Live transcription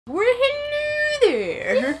Well, hello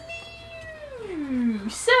there. Hello.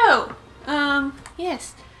 So,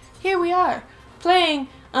 yes, here we are playing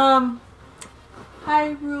Hyrule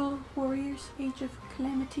Warriors, Age of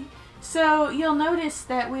Calamity. So you'll notice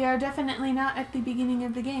that we are definitely not at the beginning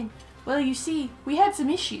of the game. Well, you see, we had some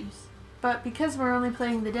issues, but because we're only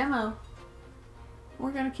playing the demo, we're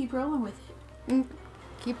gonna keep rolling with it.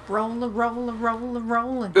 Keep rolling.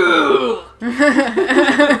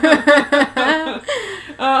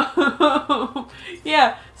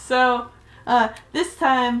 Yeah, so this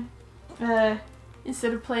time,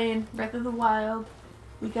 instead of playing Breath of the Wild,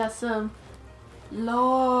 we got some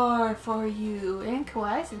lore for you. And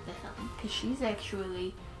Kowai's at the helm, because she's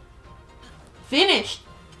actually finished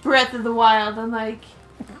Breath of the Wild. I'm like,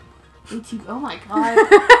 AtP, oh my god.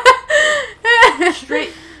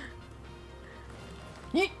 Straight.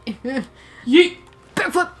 Yeet!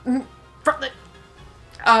 Backflip! Front lit!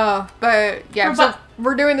 But yeah, so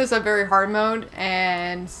we're doing this at very hard mode,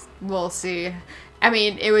 and we'll see. I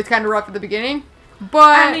mean, it was kind of rough at the beginning,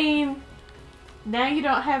 but... I mean, now you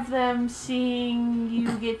don't have them seeing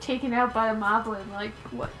you get taken out by a moblin, like,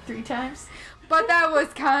 what, 3 times? But that was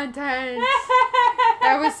content!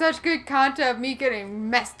 That was such good content of me getting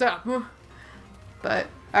messed up. But,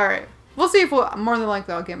 alright. We'll see if more than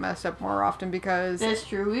likely I'll get messed up more often because... That's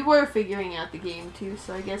true. We were figuring out the game too,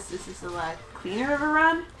 so I guess this is a lot cleaner of a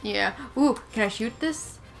run. Yeah. Ooh, can I shoot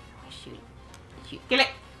this? Shoot. Get it!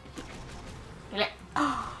 Get it!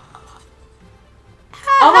 Oh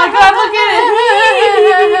my god, look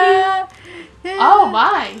at it! Oh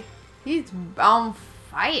my! He's on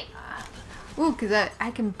fire. Ooh, because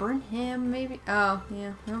I can burn him maybe? Oh,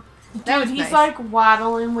 yeah. Well, dude, he's nice. like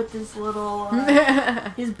waddling with his little,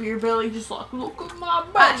 his beer belly, just like, look at my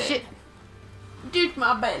belly. Ah, shit. Dude,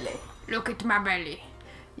 my belly. Look at my belly.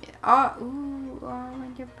 Yeah. Oh, ooh,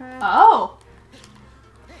 oh, your belly. Oh.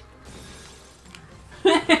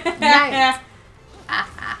 Nice.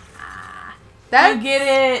 That's you get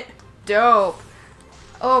it. dope.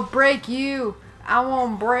 Oh, break you. I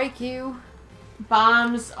won't break you.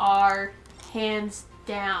 Bombs are hands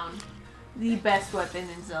down the best weapon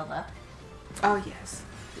in Zelda. Oh yes,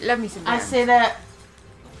 love me some. I say that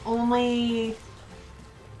only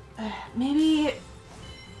maybe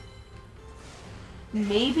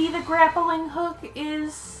the grappling hook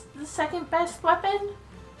is the second best weapon.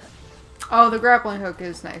 Oh, the grappling hook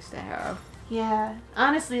is nice to have. Yeah,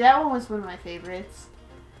 honestly, that one was one of my favorites.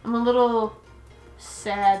 I'm a little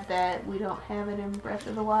sad that we don't have it in Breath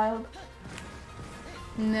of the Wild.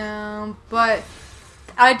 No, but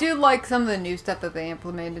I do like some of the new stuff that they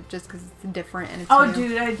implemented just because it's different and it's Oh, new.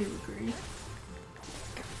 dude, I do agree.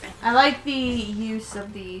 I like the use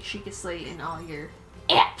of the Sheikah Slate in all your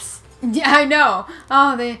apps. Yeah, I know.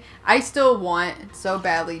 Oh, I still want so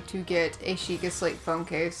badly to get a Sheikah Slate phone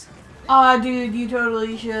case. Aw, dude, you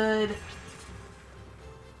totally should.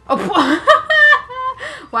 Oh,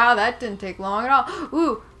 wow, that didn't take long at all.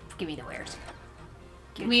 Ooh, give me the wares.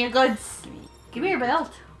 Give me your goods. Give me your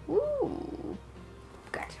belt. Ooh,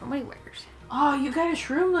 got so many wares. Oh, you got a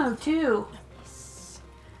shroom though too. Yes.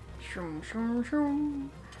 Shroom, shroom, shroom.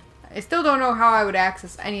 I still don't know how I would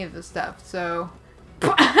access any of this stuff, so...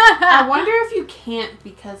 I wonder if you can't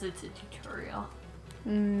because it's a tutorial.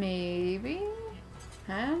 Maybe?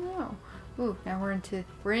 I don't know. Ooh, now we're into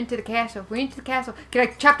the castle. We're into the castle. Can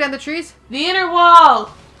I chop down the trees? The inner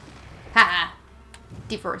wall! Haha.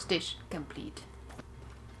 Deforestation complete.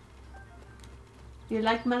 You're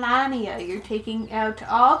like Melania. You're taking out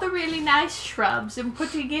all the really nice shrubs and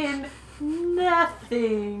putting in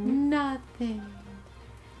nothing. Nothing.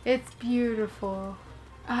 It's beautiful.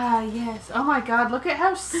 Ah, yes. Oh my god, look at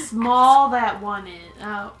how small that one is.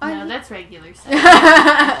 Oh, no, that's regular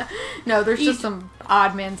size. No, there's just some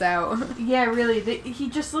odd man's out. Yeah, really. He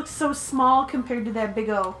just looks so small compared to that big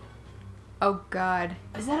O. Oh, God.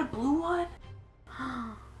 Is that a blue one?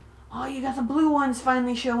 Oh, you got the blue ones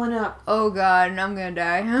finally showing up. Oh, God, and I'm gonna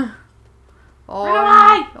die. Oh,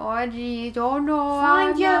 Run away! Oh, jeez. Oh, no.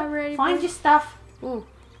 Find your stuff. Ooh.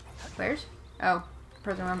 Where's? Oh,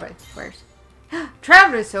 pressing wrong button. Where's?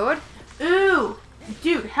 Traveler's sword. Ooh,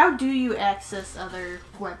 dude, how do you access other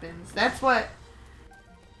weapons? That's what.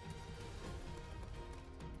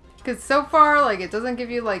 Because so far, like, it doesn't give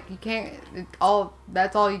you, like, you can't,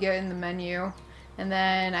 that's all you get in the menu. And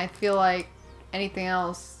then I feel like anything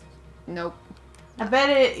else, nope. I bet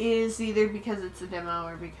it is either because it's a demo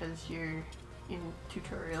or because you're in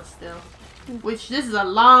tutorial still. Which, this is a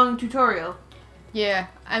long tutorial. Yeah,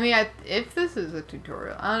 I mean, if this is a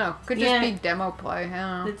tutorial, I don't know. Could just be demo play, I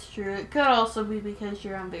don't know. That's true. It could also be because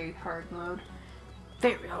you're on very hard mode.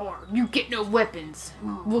 Very hard. You get no weapons.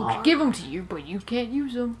 We'll give them to you, but you can't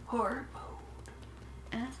use them. Hard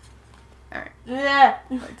mode. Alright. Yeah.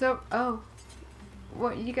 So,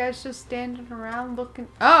 what, you guys just standing around looking?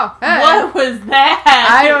 Oh, hey. What was that?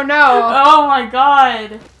 I don't know. Oh my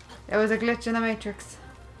god. It was a glitch in the Matrix.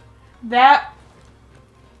 That...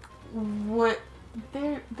 What...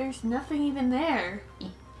 There's nothing even there.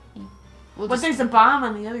 But there's a bomb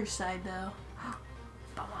on the other side, though.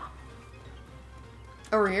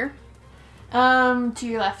 Over here? To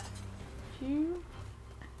your left.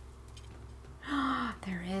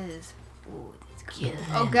 There is. Ooh, that's cute.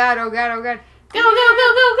 Oh god, oh god, oh god. Go, go,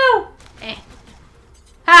 go, go, go!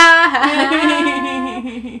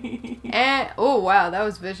 Oh wow, that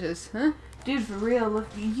was vicious. Huh? Dude, for real, look,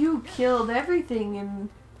 you killed everything and...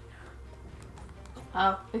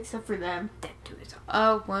 Oh, except for them.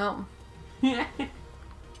 Oh, well.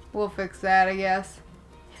 We'll fix that, I guess.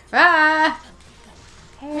 Ah!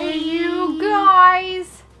 Hey, you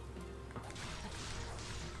guys!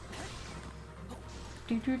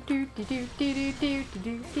 I mean,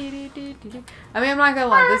 I'm not gonna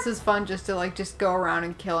lie, this is fun just to, like, just go around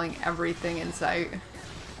and killing everything in sight.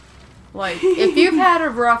 Like, if you've had a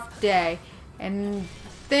rough day, and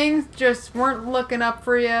things just weren't looking up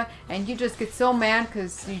for you, and you just get so mad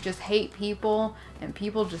because you just hate people, and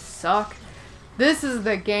people just suck, this is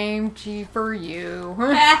the game for you.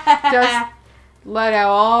 Just let out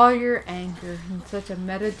all your anger in such a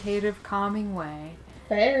meditative, calming way.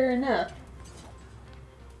 Fair enough.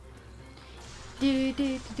 I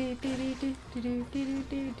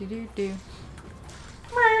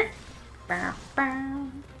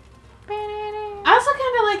also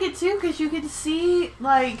kind of like it too because you can see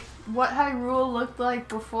like what Hyrule looked like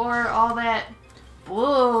before all that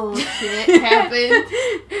bullshit happened.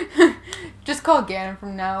 Just call Ganon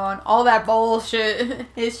from now on. All that bullshit.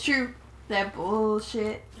 It's true. That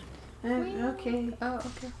bullshit. Okay. Oh,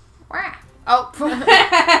 okay. Oh,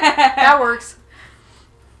 that works.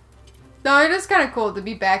 No, it is kind of cool to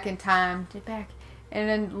be back in time. And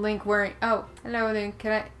then Link wearing... Oh, hello Link.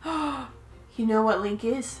 Can I... You know what Link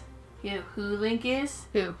is? You know who Link is?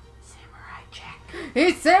 Who? Samurai Jack.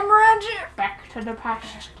 He's Samurai Jack. Back to the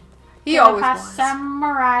past. He always was.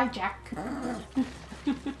 Samurai Jack.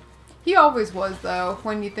 He always was, though,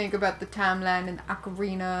 when you think about the timeline and the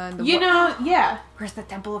ocarina and the... You know, yeah. Where's the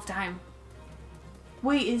Temple of Time?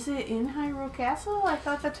 Wait, is it in Hyrule Castle? I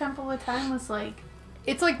thought the Temple of Time was like...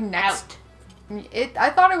 It's like next. I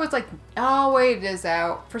thought it was like... Oh, wait, it is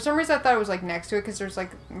out. For some reason, I thought it was like next to it because there's like...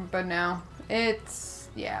 But no. It's...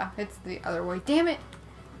 Yeah, it's the other way. Damn it.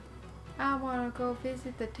 I want to go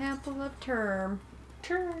visit the Temple of Term.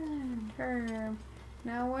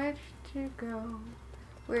 Now, where to go?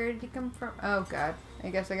 Where did he come from? Oh, God. I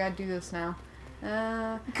guess I gotta do this now.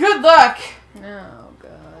 Good luck! Oh,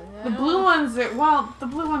 God. The blue ones are... Well, the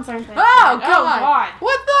blue ones aren't that Oh, bad. God. Oh, God.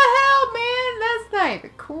 What the hell, man? That's not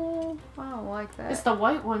even cool. I don't like that. It's the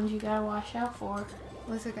white ones you gotta watch out for. At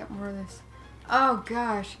least I got more of this. Oh,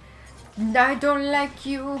 gosh. I don't like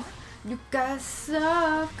you. You guys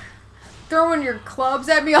suck. Throwing your clubs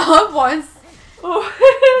at me all at once. Oh,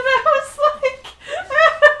 that was like...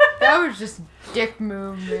 That was just dick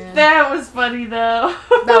move, man. That was funny, though.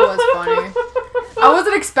 That was funny. I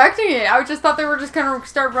wasn't expecting it. I just thought they were just gonna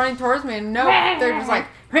start running towards me, and no, they're just like,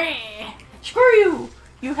 screw you!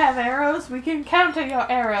 You have arrows, we can counter your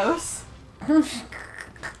arrows. Yeah,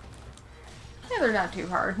 they're not too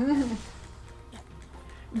hard.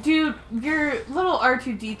 Dude, your little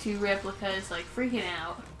R2-D2 replica is like freaking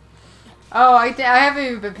out. Oh, I haven't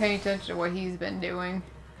even been paying attention to what he's been doing.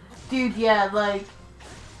 Dude, yeah, like...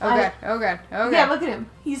 Oh god, oh god, oh god. Yeah, look at him.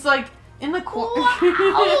 He's like in the corner. Wow.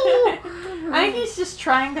 I think he's just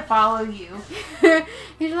trying to follow you.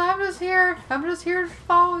 He's like, I'm just here to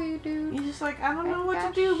follow you, dude. He's just like, I don't know what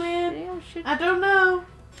to do, man. I don't know.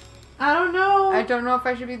 I don't know. I don't know if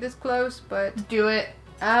I should be this close, but... Do it.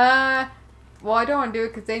 Well, I don't want to do it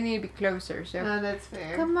because they need to be closer, so... No, that's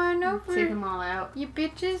fair. Come on over. Take them all out. You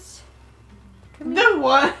bitches. Come The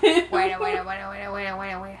what? Wait.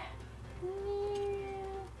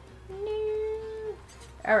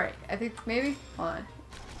 Alright, I think maybe? Hold on.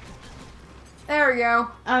 There we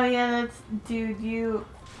go. Oh yeah, that's... Dude, you...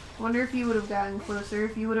 Wonder if you would have gotten closer,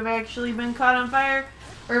 if you would have actually been caught on fire,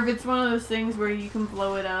 or if it's one of those things where you can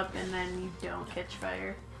blow it up and then you don't catch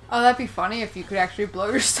fire. Oh, that'd be funny if you could actually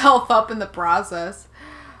blow yourself up in the process.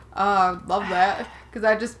 Love that. Because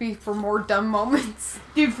that'd just be for more dumb moments.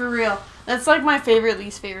 Dude, for real. That's like my favorite,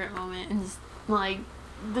 least favorite moment is like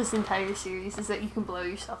this entire series is that you can blow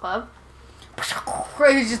yourself up.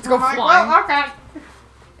 You just go flying. Well, okay.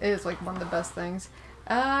 It is like one of the best things.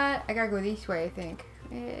 I gotta go this way, I think.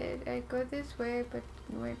 I go this way, but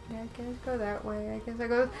wait, I can't go that way. I guess I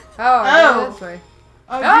go. Oh, I go this way.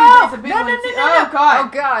 Oh, dude, Oh, that's a big no, one. no, no, no, Oh, no. God. Oh,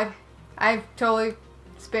 God. I totally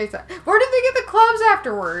spaced out. Where did they get the clubs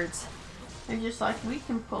afterwards? They're just like, we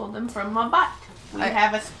can pull them from my butt. We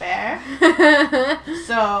have a spare.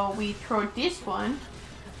 So we throw this one.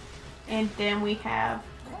 And then we have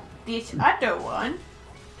this other one.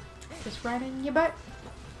 Just right in your butt.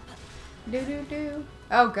 Do.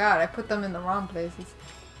 Oh, God. I put them in the wrong places.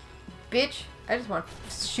 Bitch. I just want to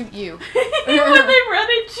shoot you. When they run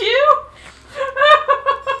at you?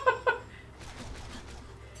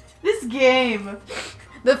 This game.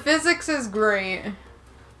 The physics is great.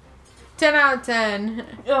 10 out of 10.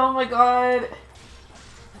 Oh my god.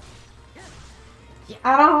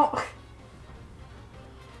 I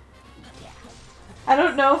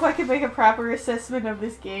don't know if I can make a proper assessment of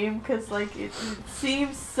this game because like it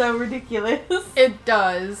seems so ridiculous. It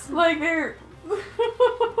does. Like they're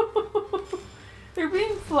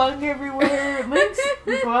being flung everywhere. Link's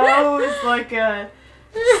bow is like a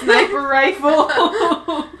sniper rifle.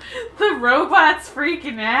 The robot's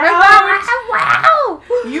freaking out. Wow!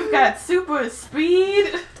 You've got super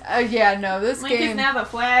speed. Yeah, no, this Link game... is now the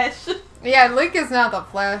Flash. Yeah, Link is now the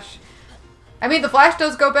Flash. I mean, the Flash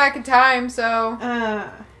does go back in time, so...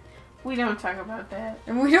 We don't talk about that.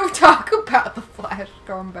 And we don't talk about the Flash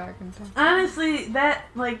going back in time. Honestly,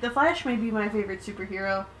 the Flash may be my favorite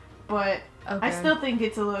superhero, but Okay. I still think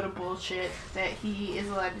it's a load of bullshit that he is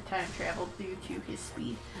allowed to time travel due to his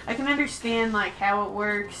speed. I can understand, like, how it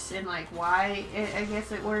works and, like, why I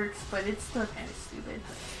guess it works, but it's still kind of stupid.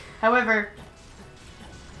 However,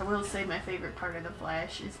 I will say my favorite part of the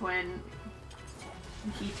Flash is when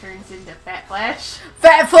he turns into Fat Flash.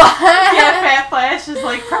 Fat Flash! Yeah, Fat Flash is,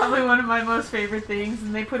 like, probably one of my most favorite things,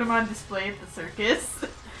 and they put him on display at the circus.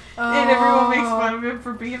 Oh. And everyone makes fun of him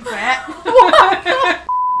for being fat.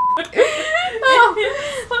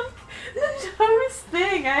 It's like the dumbest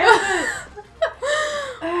thing. I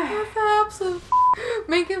have to...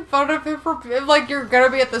 making fun of him for... Like, you're gonna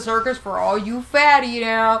be at the circus for all you fatty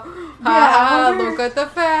now. Yeah, Look at the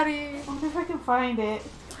fatty. I wonder if I can find it.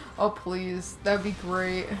 Oh, please. That'd be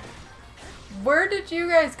great. Where did you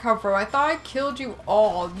guys come from? I thought I killed you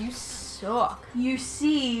all. You suck. You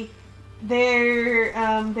see,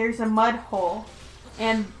 there's a mud hole.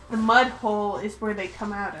 And the mud hole is where they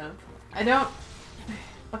come out of.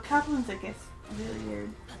 But goblins, I guess, really are,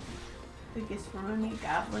 I guess, from only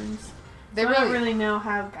goblins. I don't really know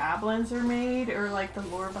how goblins are made, or like the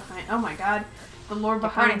lore behind, oh my god, the lore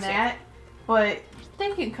behind that. But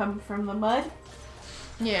they can come from the mud.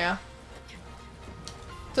 Yeah.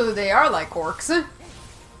 So they are like orcs.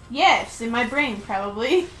 Yes, in my brain,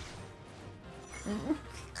 probably.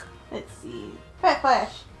 Let's see. Fat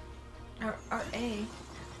Flash. R-A.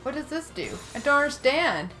 What does this do? I don't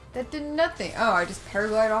understand. That did nothing. Oh, I just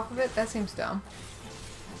paraglide off of it? That seems dumb.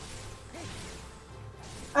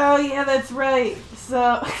 Oh yeah, that's right.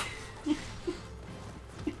 So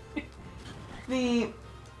okay,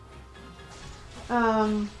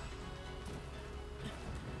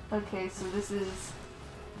 so this is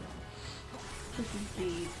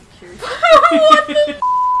the picture. What the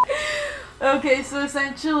Okay, so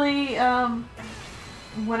essentially,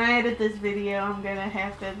 when I edit this video, I'm gonna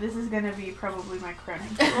have to. This is gonna be probably my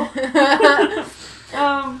chronicle.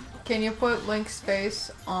 Can you put Link's face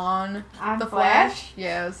on the Flash?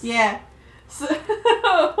 Yes. Yeah. So,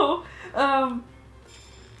 I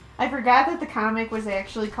forgot that the comic was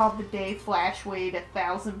actually called The Day Flash Weighed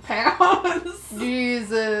 1,000 Pounds.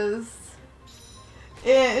 Jesus.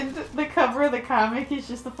 And the cover of the comic is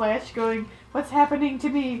just the Flash going, "What's happening to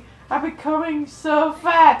me? I'm becoming so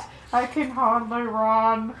fat. I can hardly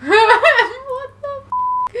run." What the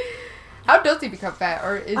f***? How does he become fat?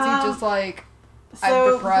 Or is he just like,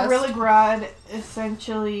 I'm depressed? Gorilla Grodd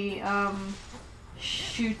essentially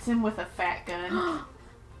shoots him with a fat gun.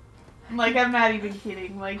 Like, I'm not even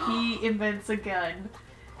kidding. Like, he invents a gun.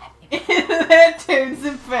 And that turns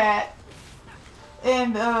him fat.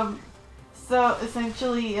 And, so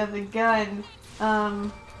essentially the gun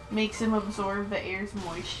makes him absorb the air's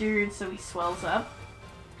moisture, and so he swells up.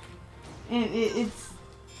 And it's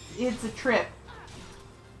a trip.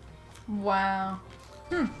 Wow.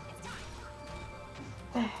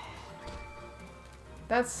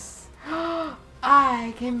 That's...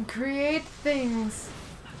 I can create things.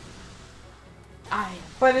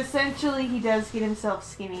 But essentially he does get himself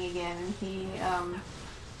skinny again, and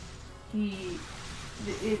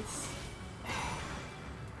it's...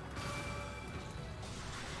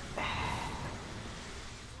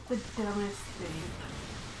 the dumbest thing.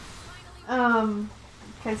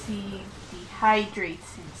 Because he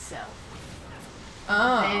dehydrates himself.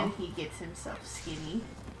 Oh. Then he gets himself skinny.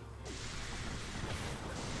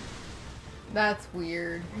 That's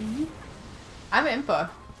weird. I'm Impa.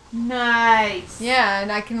 Nice. Yeah,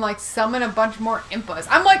 and I can like summon a bunch more Impas.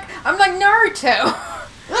 I'm like Naruto.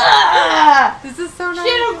 Ah! This is so nice.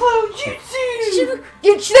 Shadow Clone Jutsu!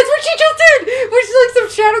 Yeah, that's what she just did! Which is like some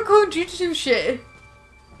Shadow Clone Jutsu shit.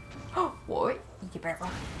 Oh, what? You better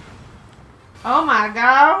run. Oh my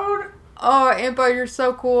god! Oh, Impa, you're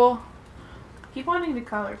so cool. Keep wanting to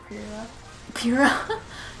call her Pyrrha. Pyrrha?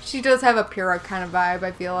 She does have a Pyrrha kind of vibe,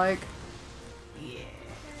 I feel like. Yeah.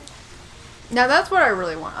 Now that's what I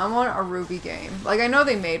really want. I want a Ruby game. Like, I know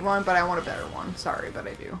they made one, but I want a better one. Sorry, but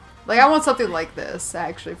I do. Like, I want something like this,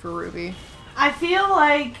 actually, for Ruby. I feel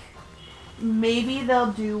like maybe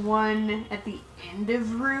they'll do one at the end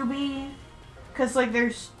of Ruby. Because, like,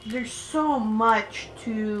 there's so much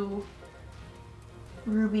to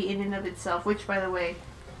Ruby in and of itself. Which, by the way,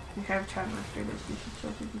 we have time after this. We should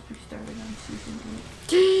check if we started on season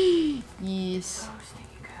 8. Yes. Oh,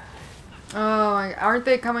 stinking good. Oh, aren't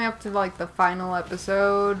they coming up to, like, the final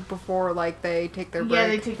episode before, like, they take their break? Yeah,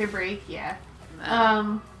 they take their break, yeah.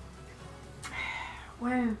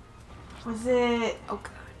 When was it? Oh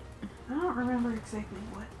god, I don't remember exactly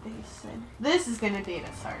what they said. This is gonna date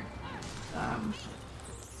us hard.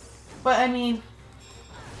 But I mean,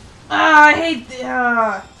 I hate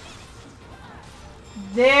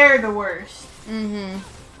they're the worst. Mm-hmm.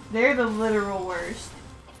 They're the literal worst.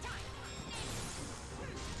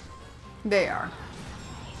 They are.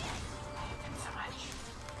 So much.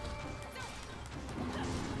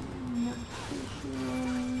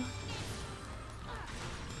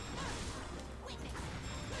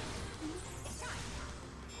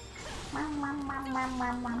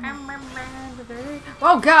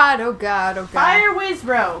 Oh god, oh god, oh god. Fire Whiz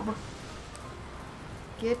Robe.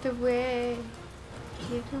 Get away.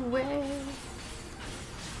 Get away.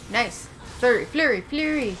 Nice. Flurry, flurry,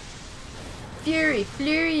 flurry. Fury,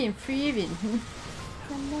 flurry, and freezing.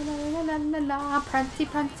 La la la la la la. Prancy,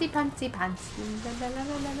 prancy, prancy, prancy. La la la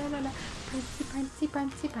la la la la. Prancy, prancy,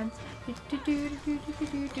 prancy, prancy.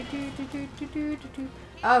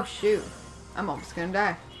 Oh shoot. I'm almost gonna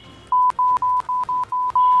die.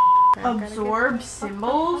 Absorb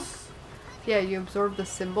symbols? Yeah, you absorb the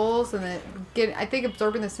symbols and then I think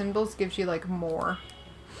absorbing the symbols gives you like more.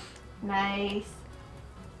 Nice.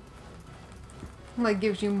 Like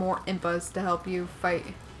gives you more impas to help you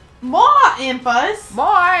fight. More impas? More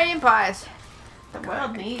impas! The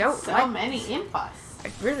world needs so like many this. impas. I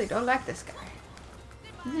really don't like this guy.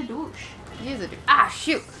 He's a douche. He's a dude. Ah,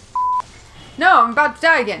 shoot! No, I'm about to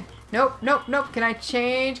die again. Nope, nope, nope. Can I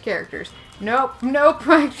change characters? Nope, nope.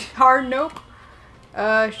 Hard nope.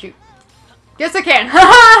 Shoot. Yes, I can.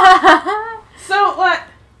 So what?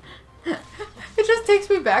 It just takes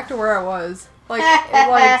me back to where I was.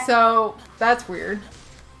 Like, so that's weird.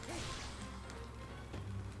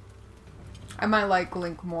 I might like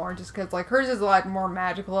Link more just because, like, hers is a lot more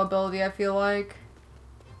magical ability, I feel like.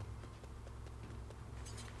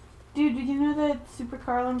 Dude, did you know that Super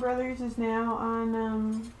Carlin Brothers is now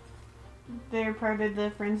on, they're part of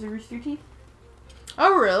the Friends of Rooster Teeth?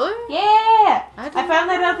 Oh, really? Yeah! I found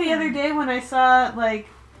that out the other day when I saw, like,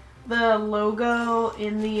 the logo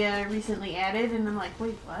in the, recently added, and I'm like,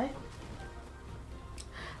 wait, what?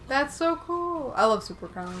 That's so cool. I love Super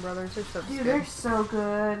Carlin Brothers. They're so Dude, good. they're so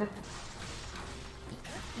good.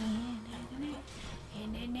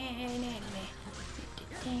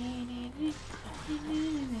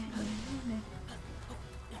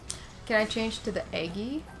 Can I change to the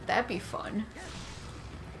Eggy? That'd be fun.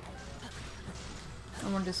 I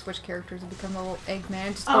wanted to switch characters and become a little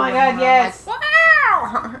Eggman. Just Oh my god, yes! Like,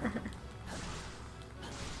 wow!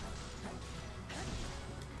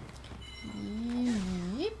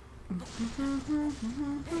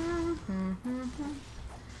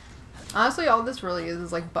 Honestly, all this really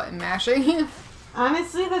is like button mashing.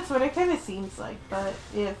 Honestly, that's what it kind of seems like, but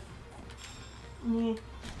if... Yeah.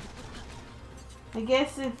 I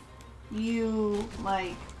guess if you,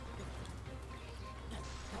 like,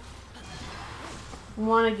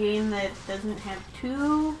 want a game that doesn't have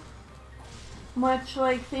too much,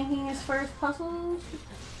 like, thinking as far as puzzles.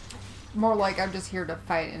 More like I'm just here to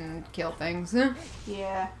fight and kill things.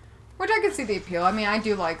 Yeah. Which I can see the appeal. I mean, I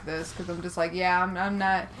do like this because I'm just like, yeah, I'm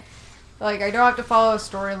not... Like, I don't have to follow a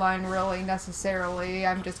storyline really necessarily.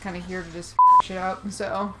 I'm just kind of here to just f shit up,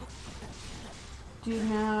 so... Dude,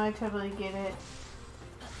 no, I totally get it.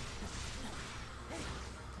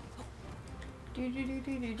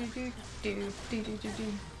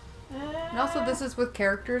 And also, this is with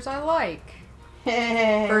characters I like.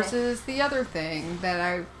 Versus the other thing that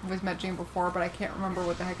I was mentioning before, but I can't remember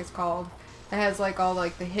what the heck it's called. It has like all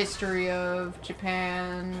like the history of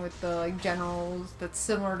Japan with the like generals that's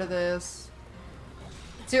similar to this.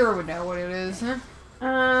 Zero would know what it is, huh?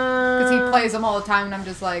 Because he plays them all the time, and I'm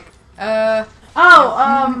just like,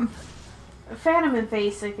 Phantom and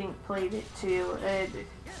Face, I think, played it too.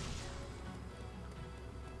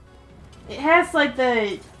 It has like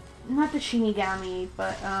the, not the Shinigami,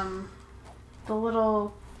 but the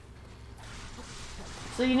little.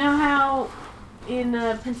 So you know how in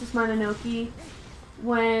Princess Mononoke,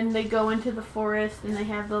 when they go into the forest and they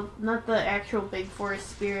have the, not the actual big forest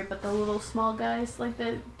spirit, but the little small guys, like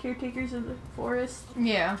the caretakers of the forest?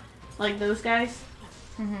 Yeah. Like those guys?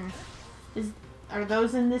 Are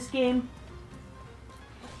those in this game?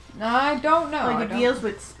 I don't know. Like it deals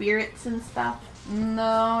with spirits and stuff? No,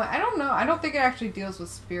 I don't know. I don't think it actually deals with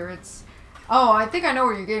spirits. Oh, I think I know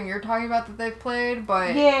what you're getting. You're talking about that they've played,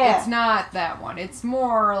 but it's not that one. It's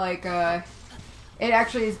more like it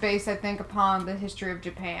actually is based, I think, upon the history of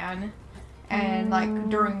Japan. And, like,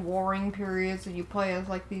 during warring periods, and you play as,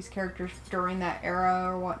 like, these characters during that era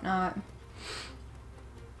or whatnot.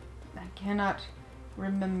 I cannot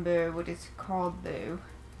remember what it's called, though.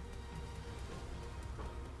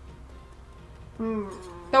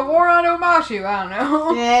 The War on Omashu, I don't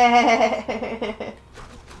know. Yeah.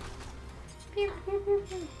 Pew, pew, pew,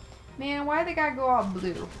 pew. Man, why they gotta go all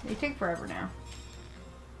blue? They take forever now.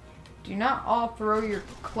 Do not all throw your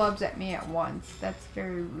clubs at me at once. That's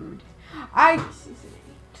very rude. Season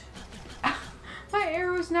 8. My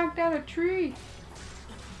arrows knocked down a tree.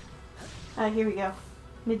 Here we go.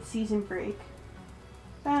 Mid-season break.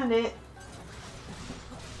 Found it.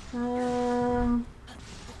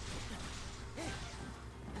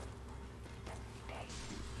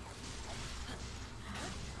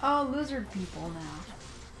 Oh, lizard people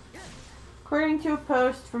now. According to a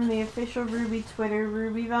post from the official RWBY Twitter,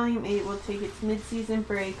 RWBY Volume 8 will take its mid-season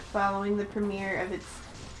break following the premiere of its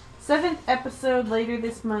 7th episode later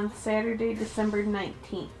this month, Saturday, December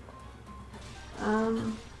 19th.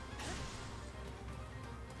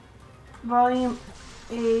 Volume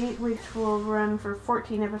 8, which will run for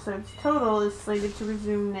 14 episodes total, is slated to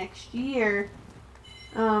resume next year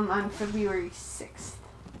on February 6th.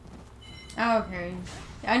 Okay.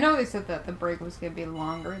 I know they said that the break was going to be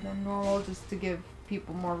longer than normal just to give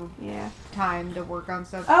people more time to work on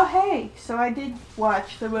stuff. Oh, hey! So I did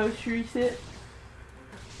watch the most recent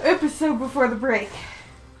episode before the break.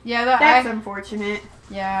 Yeah, that's unfortunate.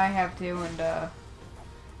 Yeah, I have to, and yeah.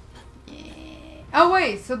 Oh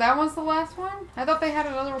wait, so that was the last one? I thought they had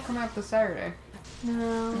another one coming up this Saturday.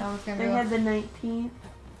 No, that was gonna they had the 19th.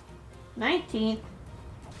 19th?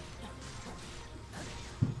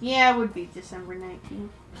 Yeah, it would be December 19th.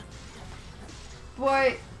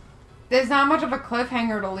 But there's not much of a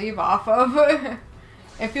cliffhanger to leave off of.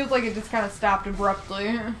 It feels like it just kind of stopped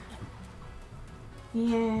abruptly.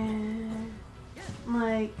 Yeah.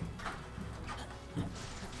 Like...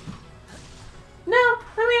 No,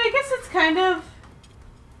 I mean, I guess it's kind of...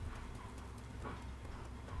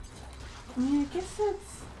 I guess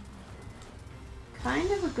it's kind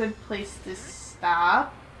of a good place to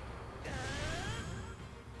stop.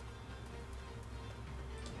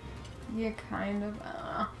 Yeah, kind of.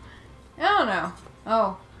 I don't know.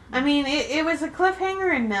 Oh. I mean, it was a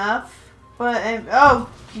cliffhanger enough, but... oh,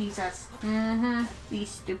 Jesus. These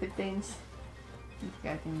stupid things. These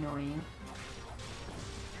guys are annoying.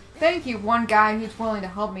 Thank you, one guy who's willing to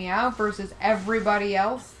help me out versus everybody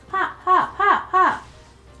else. Hop, hop, hop, hop.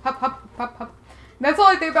 Hop, hop, hop, hop. That's all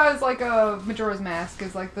I think about is like a Majora's Mask,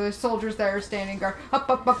 is like the soldiers that are standing guard. Hop,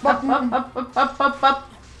 hop, hop, hop, hop, hop, hop, hop, hop, hop.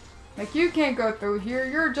 Like, you can't go through here,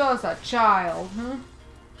 you're just a child, huh?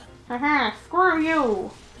 Haha, screw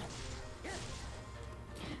you.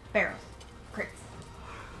 Barrels. Crates.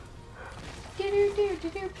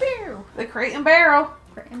 The crate and barrel.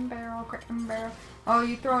 Crate and barrel, crate and barrel. Oh,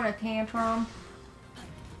 you throwing a tantrum?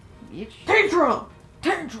 Bitch. Tantrum!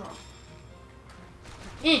 Tantrum!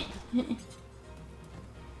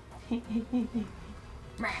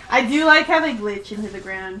 I do like how they glitch into the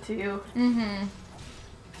ground, too.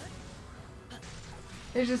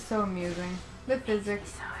 It's just so amusing. The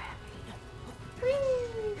physics. So happy.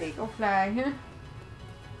 Whee! They go fly, huh?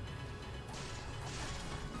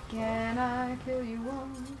 Can I kill you all?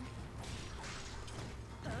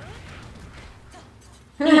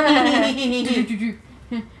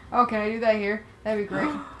 Oh, can I do that here? That'd be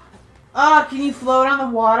great. Oh, can you float on the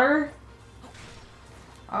water?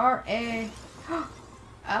 R.A. Oh,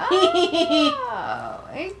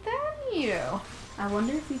 ain't that neat? I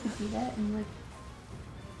wonder if you could do that in, like,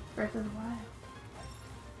 Breath of the Wild.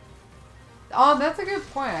 Oh, that's a good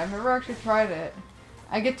point. I've never actually tried it.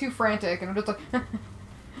 I get too frantic and I'm just like...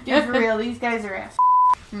 Dude, for real, these guys are ass.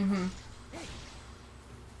 Mm-hmm.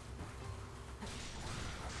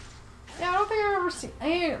 Yeah, I don't think I've ever seen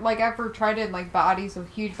any, like, ever tried it in, like,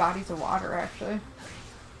 huge bodies of water, actually.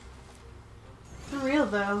 For real,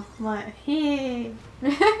 though. Like, hey.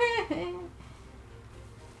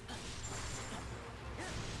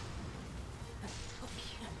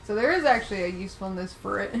 So there is actually a usefulness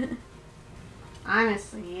for it.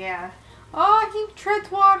 Honestly, yeah. Oh, he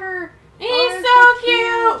treads water. He's so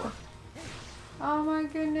cute. Oh my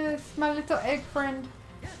goodness, my little egg friend.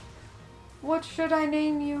 What should I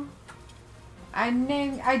name you?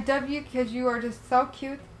 I dub you because you are just so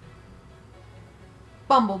cute.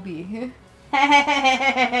 Bumblebee.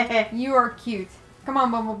 You are cute. Come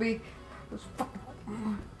on, Bumblebee.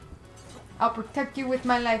 I'll protect you with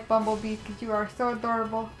my life, Bumblebee, because you are so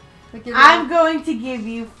adorable. Like I'm going to give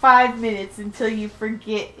you 5 minutes until you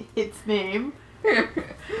forget its name.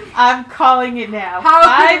 I'm calling it now.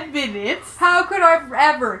 5 minutes. How could I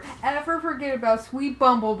ever forget about sweet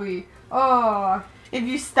Bumblebee? Oh. If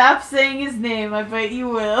you stop saying his name, I bet you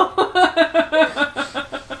will.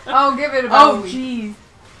 I'll give it about a week. Oh, jeez.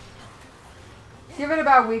 Give it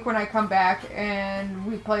about a week when I come back and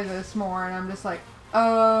we play this more, and I'm just like,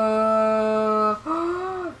 Ooh.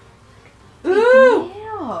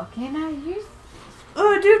 Can I use?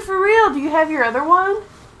 Oh, dude, for real? Do you have your other one?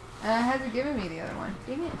 It hasn't given me the other one.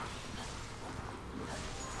 Dang it.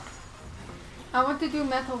 I want to do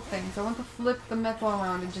metal things. I want to flip the metal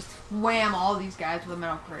around and just wham all these guys with a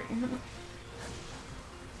metal crate.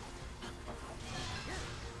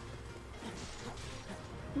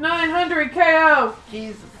 900 KO!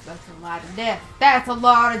 Jesus, that's a lot of death. That's a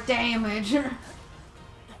lot of damage. That's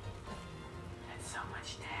so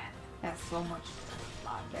much death. That's so much a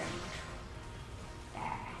lot of damage.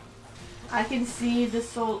 I can see the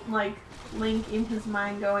soul, like, Link in his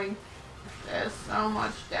mind going, there's so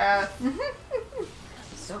much death.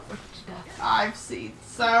 So much death. I've seen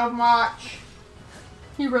so much.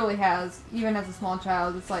 He really has. Even as a small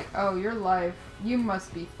child, it's like, oh, your life, you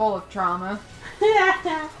must be full of trauma.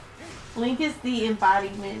 Link is the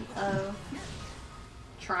embodiment of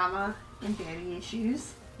trauma and daddy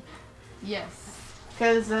issues. Yes.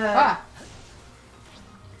 Because, Link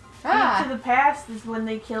to the Past is when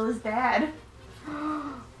they kill his dad.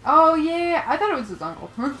 Oh, yeah. I thought it was his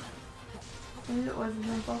uncle. Maybe it was his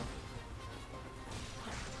uncle.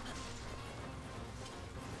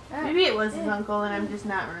 Maybe it was his uncle and I'm just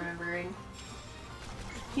not remembering.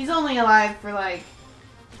 He's only alive for like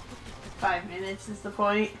 5 minutes is the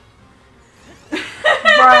point.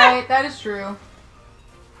 Right, that is true.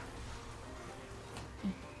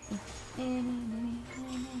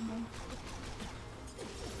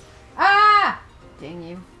 Ah! Dang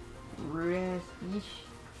you. Rude.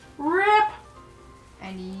 RIP!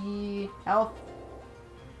 I need help.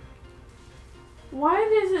 Why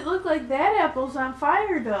does it look like that apple's on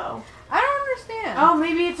fire though? I don't understand. Oh,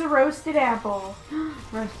 maybe it's a roasted apple.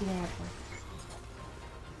 Roasted apple.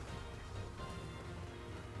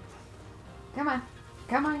 Come on.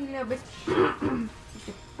 Come on, you little bitch. Get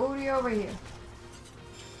your booty over here.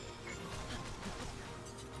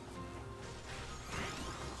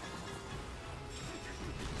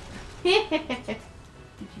 Get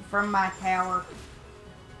you from my tower.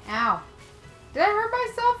 Ow. Did I hurt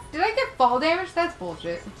myself? Did I get fall damage? That's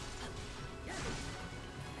bullshit.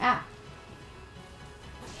 Ah.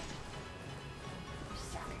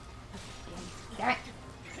 Sorry. Damn it.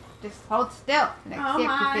 Just hold still and accept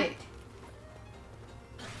your fate.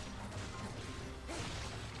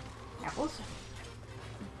 Apples?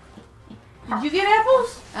 Did you get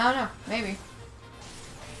apples? I don't know. Maybe.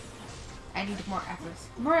 I need more apples.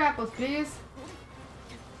 More apples, please.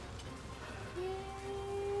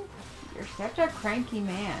 You're such a cranky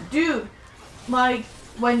man. Dude, like,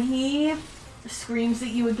 when he screams at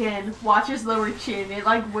you again, watch his lower chin. It,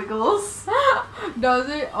 like, wiggles. Does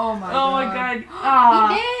it? Oh my god. Oh my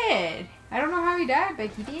god. He did. I don't know how he died,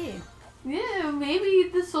 but he did. Yeah, maybe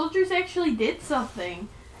the soldiers actually did something.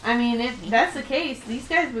 I mean, if that's the case, these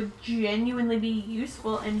guys would genuinely be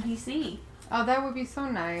useful NPC. Oh, that would be so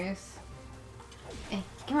nice. Hey,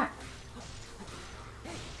 come on.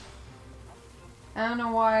 I don't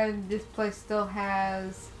know why this place still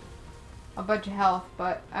has a bunch of health,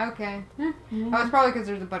 but okay. Oh, it's probably because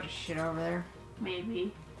there's a bunch of shit over there.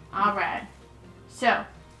 Maybe. Alright. So,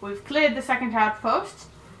 we've cleared the second outpost,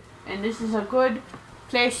 and this is a good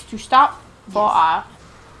place to stop for our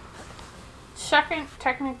second,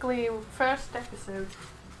 technically first episode.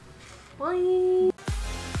 Bye!